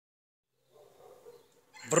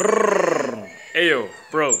Brrrr. Ayo,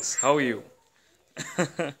 bros, how are you?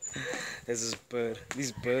 There's this bird,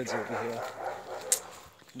 these birds over here.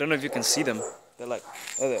 I don't know if you can see them. They're like,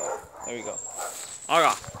 oh, there. There we go.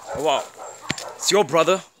 Okay, wow. It's your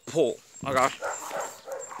brother, Paul. Okay.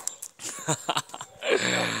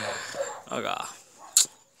 Okay.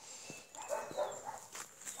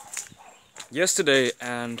 Yesterday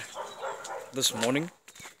and this morning,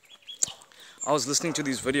 I was listening to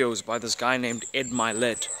these videos by this guy named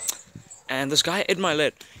Myletts. And this guy,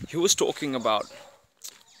 Myletts, he was talking about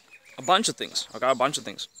a bunch of things. Okay, a bunch of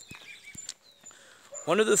things.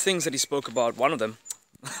 One of the things that he spoke about, one of them,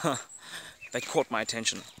 that caught my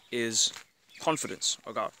attention, is confidence.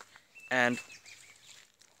 Okay, and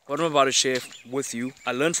what I'm about to share with you,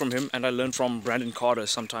 I learned from him and I learned from Brandon Carter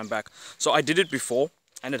some time back. So I did it before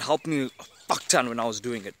and it helped me a fuck ton when I was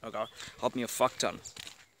doing it. Okay, helped me a fuck ton.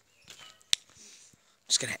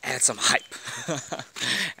 Just gonna add some hype.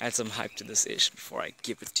 Add some hype to this ish before I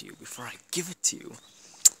give it to you.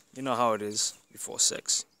 You know how it is before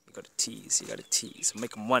sex. You gotta tease.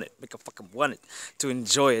 Make them want it. Make them fucking want it. To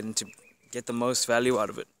enjoy it and to get the most value out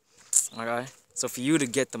of it. Okay? So for you to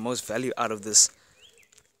get the most value out of this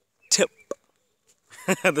tip.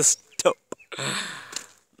 This tip.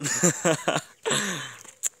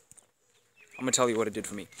 I'm gonna tell you what it did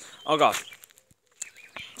for me. Oh god.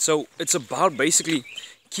 So it's about basically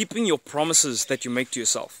keeping your promises that you make to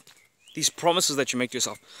yourself. These promises that you make to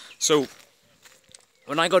yourself. So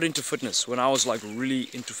when I got into fitness, when I was like really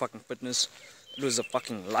into fucking fitness, it was a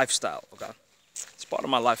fucking lifestyle, okay? It's part of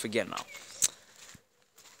my life again now.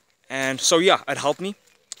 And so yeah, it helped me,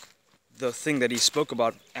 the thing that he spoke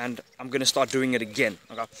about, and I'm gonna start doing it again,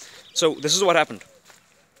 okay? So this is what happened.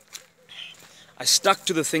 I stuck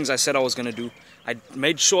to the things I said I was gonna do. I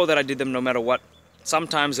made sure that I did them no matter what.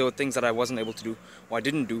 Sometimes there were things that I wasn't able to do or I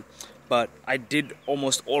didn't do, but I did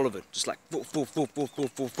almost all of it, just like poof, poof, poof, poof,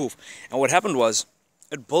 poof, poof, poof. And what happened was,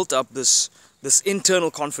 it built up this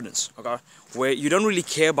internal confidence, okay, where you don't really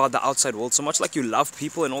care about the outside world so much. Like, you love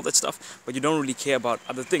people and all that stuff, but you don't really care about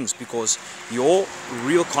other things, because your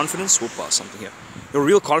real confidence, something here, your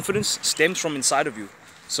real confidence stems from inside of you.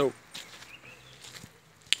 So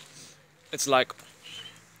it's like,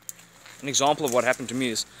 an example of what happened to me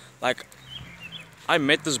is, like, I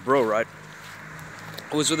met this bro, right?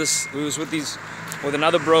 He was with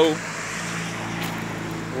another bro,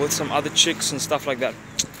 with some other chicks and stuff like that.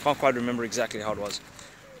 Can't quite remember exactly how it was.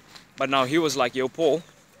 But now he was like, yo, Paul,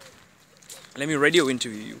 let me radio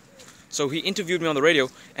interview you. So he interviewed me on the radio,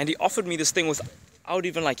 and he offered me this thing without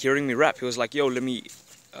even like hearing me rap. He was like, yo, let me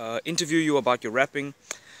interview you about your rapping,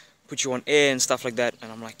 put you on air and stuff like that. And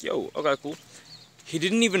I'm like, yo, okay, cool. He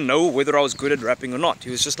didn't even know whether I was good at rapping or not. He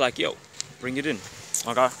was just like, yo, bring it in.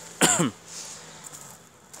 Okay.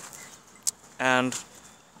 And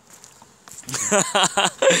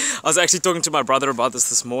I was actually talking to my brother about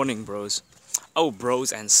this morning, bros. Oh,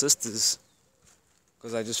 bros and sisters.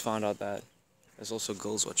 Because I just found out that there's also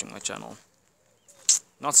girls watching my channel.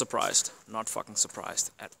 Not surprised. Not fucking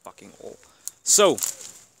surprised at fucking all. So.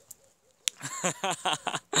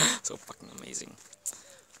 So fucking amazing.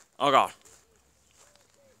 Oh god.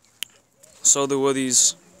 So there were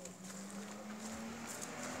these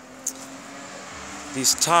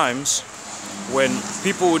times when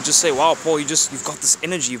people would just say, wow, Paul, you've got this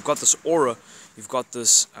energy, you've got this aura, you've got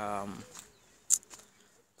this,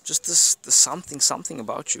 just this something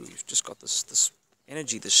about you. You've just got this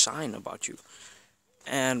energy, this shine about you.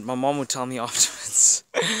 And my mom would tell me afterwards,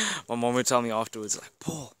 like,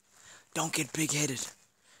 Paul, don't get big-headed.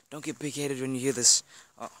 Don't get big-headed when you hear this.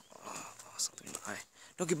 Something in my eye.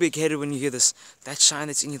 Don't get big-headed when you hear this. That shine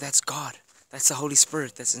that's in you, that's God. That's the Holy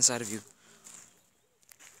Spirit that's inside of you.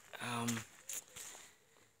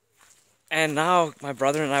 And now my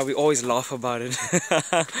brother and I, we always laugh about it.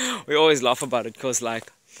 We always laugh about it because, like,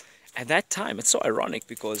 at that time, it's so ironic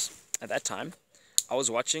because at that time, I was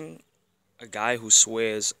watching a guy who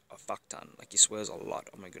swears a fuck ton. Like, he swears a lot.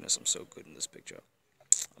 Oh my goodness, I'm so good in this picture.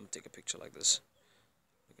 I'm gonna take a picture like this.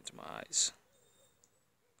 Look into my eyes.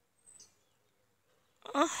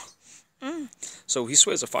 So he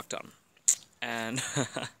swears a fuck ton. And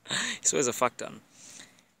he swears a fuck ton.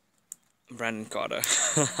 Brandon Carter.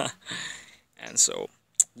 And so,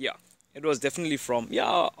 yeah, it was definitely from,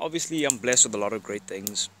 yeah, obviously I'm blessed with a lot of great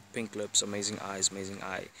things. Pink lips, amazing eyes, amazing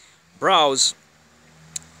eyebrows,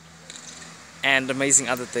 and amazing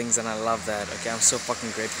other things, and I love that. Okay, I'm so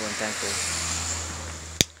fucking grateful and thankful.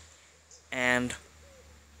 And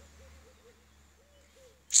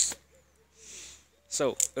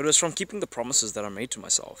so, it was from keeping the promises that I made to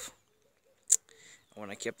myself. And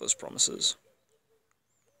when I kept those promises,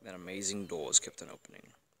 then amazing doors kept on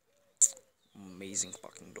opening. amazing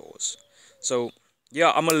fucking doors. So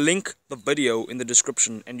yeah, I'm gonna link the video in the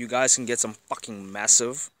description, and you guys can get some fucking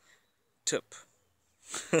massive tip.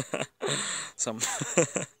 some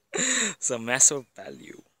some massive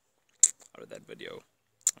value out of that video.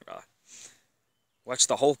 Watch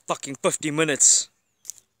the whole fucking 50 minutes.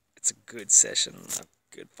 It's a good session,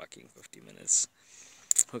 a good fucking 50 minutes.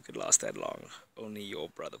 Who could last that long? Only your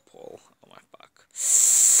brother Paul. Oh my fuck.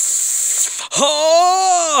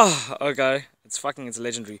 Oh! Okay, it's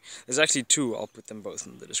legendary. There's actually two. I'll put them both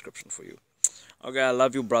in the description for you. Okay, I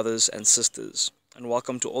love you, brothers and sisters, and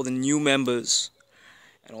welcome to all the new members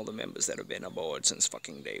and all the members that have been aboard since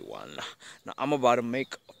fucking day one. Now I'm about to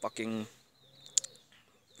make a fucking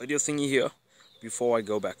video thingy here before I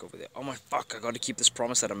go back over there. Oh my fuck, I gotta keep this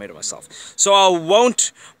promise that I made to myself. So I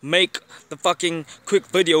won't make the fucking quick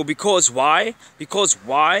video because why? Because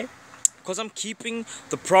I'm keeping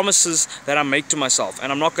the promises that I make to myself,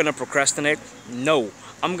 and I'm not gonna procrastinate. No,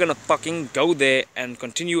 I'm gonna fucking go there and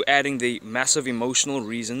continue adding the massive emotional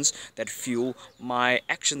reasons that fuel my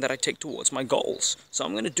action that I take towards my goals. So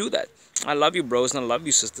I'm gonna do that. I love you, bros, and I love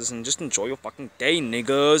you, sisters, and just enjoy your fucking day,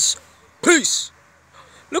 niggas. Peace!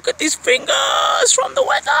 Look at these fingers from the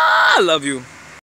weather! I love you.